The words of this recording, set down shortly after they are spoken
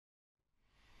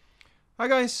Hi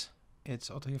guys,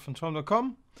 it's Otto here from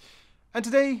Tron.com, and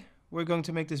today we're going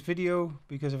to make this video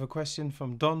because of a question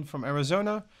from Don from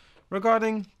Arizona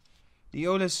regarding the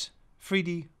Eolis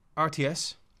 3D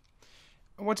RTS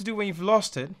and what to do when you've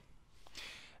lost it.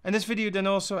 And this video then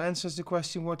also answers the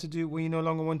question what to do when you no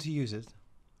longer want to use it.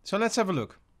 So let's have a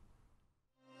look.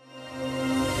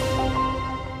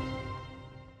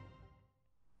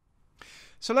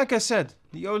 So like I said,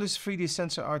 the Eolis 3D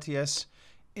Sensor RTS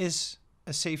is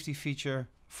a safety feature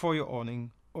for your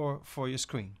awning or for your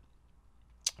screen.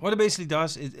 What it basically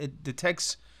does is it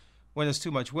detects when there's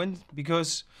too much wind,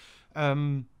 because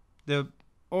the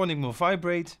awning will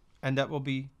vibrate and that will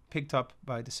be picked up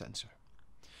by the sensor.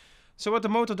 So what the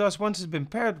motor does once it's been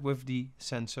paired with the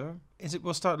sensor is it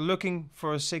will start looking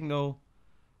for a signal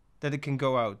that it can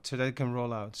go out, so that it can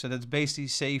roll out, so that's basically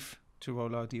safe to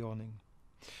roll out the awning.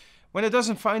 When it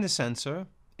doesn't find the sensor,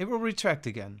 it will retract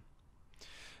again.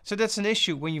 So that's an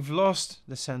issue when you've lost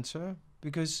the sensor,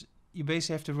 because you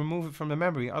basically have to remove it from the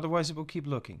memory, otherwise it will keep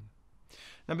looking.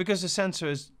 Now because the sensor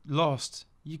is lost,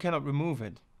 you cannot remove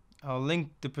it. I'll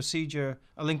link to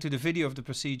the video of the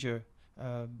procedure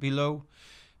below,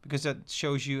 because that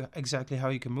shows you exactly how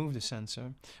you can move the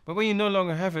sensor. But when you no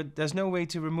longer have it, there's no way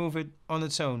to remove it on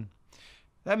its own.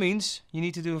 That means you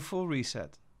need to do a full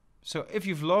reset. So if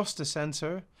you've lost the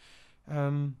sensor,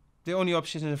 the only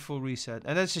option is a full reset.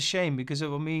 And that's a shame, because it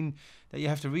will mean that you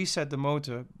have to reset the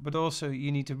motor, but also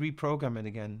you need to reprogram it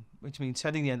again, which means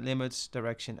setting the end limits,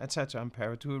 direction, etc. and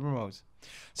pair it to a remote.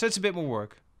 So it's a bit more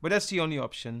work, but that's the only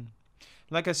option.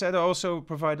 Like I said, I also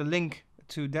provide a link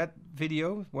to that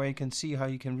video where you can see how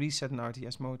you can reset an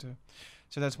RTS motor.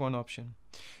 So that's one option.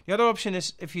 The other option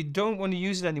is if you don't want to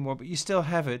use it anymore, but you still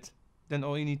have it, then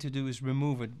all you need to do is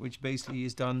remove it, which basically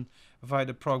is done via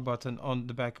the prog button on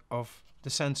the back of the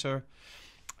sensor,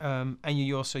 and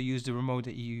you also use the remote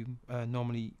that you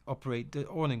normally operate the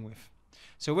awning with.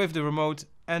 So with the remote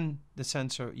and the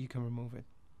sensor you can remove it.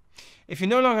 If you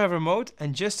no longer have a remote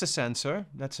and just a sensor,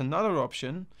 that's another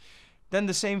option, then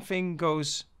the same thing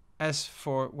goes as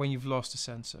for when you've lost the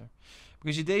sensor,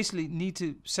 because you basically need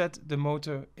to set the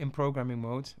motor in programming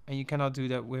mode, and you cannot do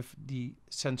that with the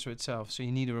sensor itself, so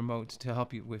you need a remote to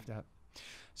help you with that.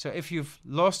 So if you've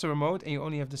lost the remote and you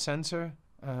only have the sensor,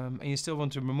 and you still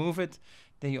want to remove it,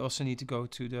 then you also need to go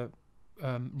to the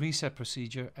reset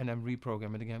procedure and then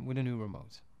reprogram it again with a new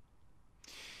remote.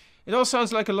 It all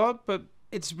sounds like a lot, but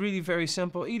it's really very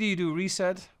simple. Either you do a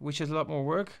reset, which is a lot more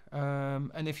work,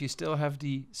 and if you still have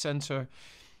the sensor,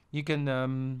 you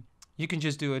can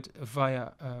just do it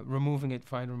via removing it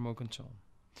via the remote control.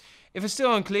 If it's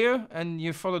still unclear and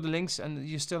you follow the links and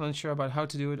you're still unsure about how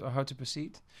to do it or how to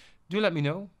proceed, do let me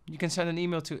know. You can send an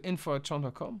email to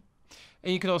info@tron.com.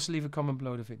 And you can also leave a comment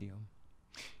below the video.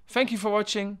 Thank you for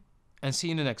watching, and see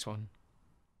you in the next one.